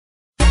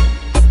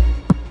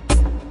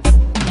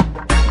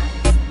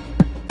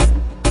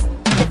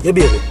Yeah,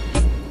 baby.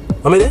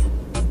 Am I there?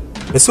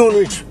 Me soon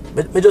reach.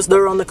 Me just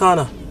there around the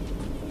corner.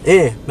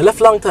 Hey, me left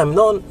long time.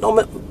 No, me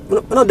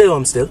not there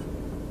home still.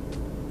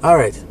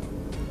 Alright.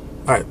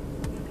 Alright.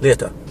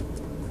 Later.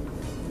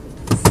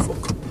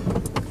 Fuck.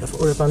 You have to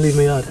hurry up and leave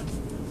me yard.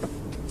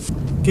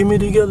 Give me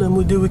the girl and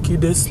with the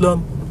wicked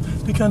slam.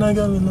 The kind of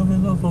girl I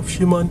love of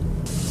she, man.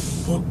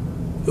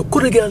 You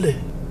could the girl there.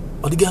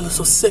 Oh, the girl is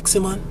so sexy,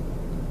 man.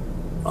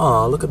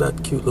 Ah, look at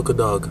that cute little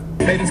dog.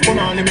 No,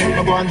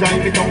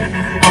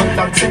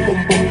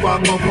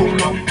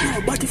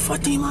 body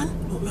fatty, man.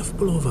 No, we have to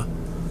pull over.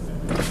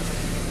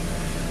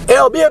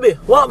 Hey, baby,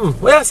 what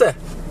happened? What you say?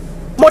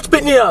 Much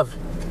pitney you have?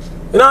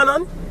 You know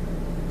none?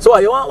 So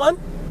what, you want one?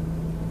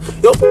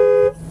 Yo,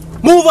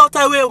 move out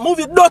of the way. Move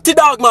your dirty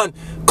dog, man.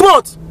 Come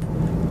out.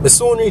 Me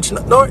soon reach.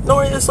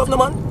 No yourself, no,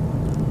 man.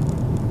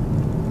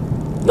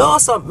 No,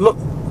 some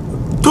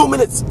 2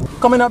 minutes.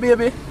 Come in,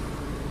 baby.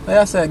 What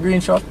you say?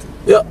 Green shot.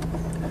 Yeah.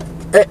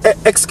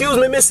 Excuse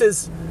me,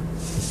 missus.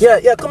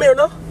 Yeah, come here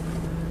now.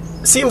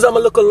 Seems I'm a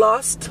little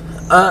lost.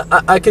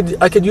 I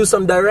could use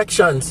some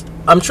directions.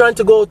 I'm trying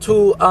to go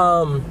to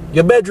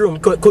your bedroom.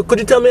 Could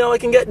you tell me how I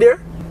can get there?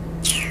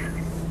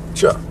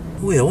 Sure.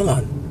 Wait, hold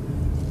on.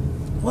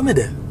 What am I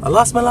there? I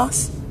lost my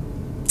last?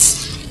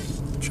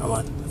 Come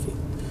on.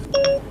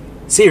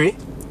 Siri,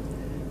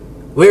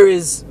 where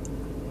is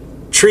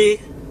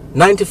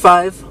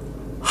 395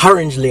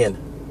 Orange Lane?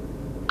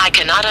 I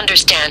cannot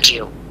understand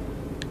you.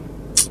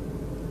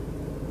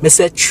 Me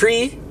said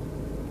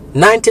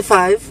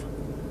 395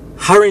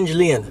 Orange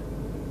Lane.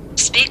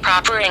 Speak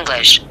proper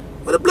English.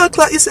 What a blood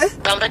clot you say?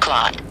 Bumba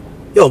clot.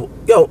 Yo,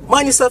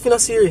 mind yourself in a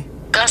Siri.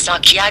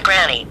 Gusuck ya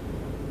granny.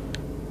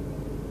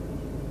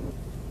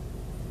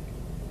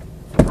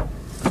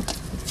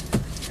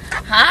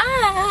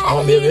 Hi.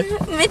 Oh, baby.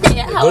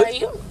 Vidya, how are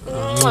you?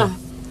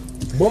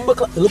 Bumba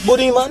clot. Look good,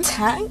 man.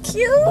 Thank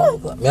you.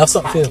 Me have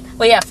something for you.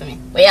 What you have for me?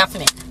 What you have for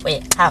me? What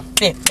you have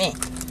for me?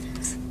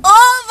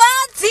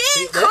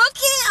 Ovaltine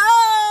cookie.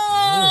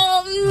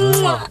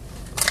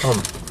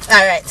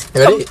 All right.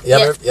 You ready? You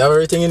have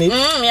everything you need?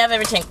 We have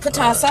everything. Put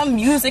on some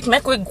music.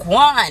 Make we go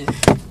on.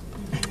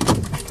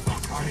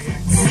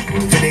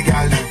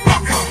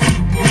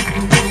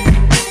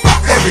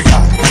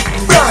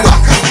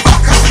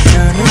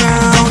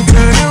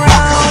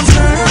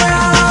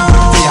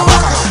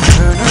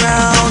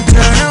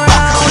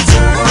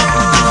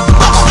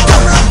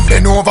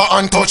 Over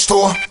and touch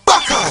toe.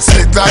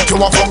 Sit like you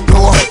a fuck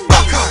blow.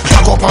 Back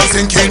up and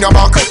sink in your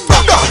back.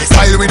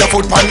 Style with the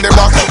foot on the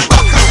back.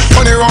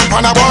 Turn it round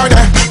on a board.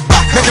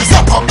 Make him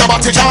stop up the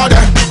body jar.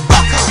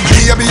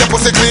 Baby, your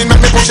pussy clean.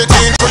 Make me push it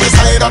in to the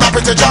side and a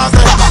pretty jazz.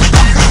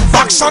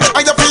 Back shot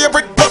are your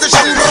favorite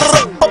position.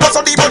 Up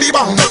so the body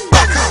bang.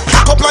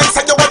 Cock up like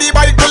say your body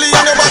bite billy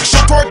and your back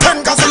shot or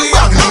 10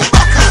 gazillion.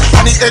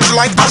 On the edge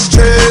like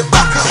ashtray.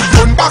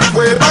 Turn back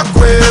way.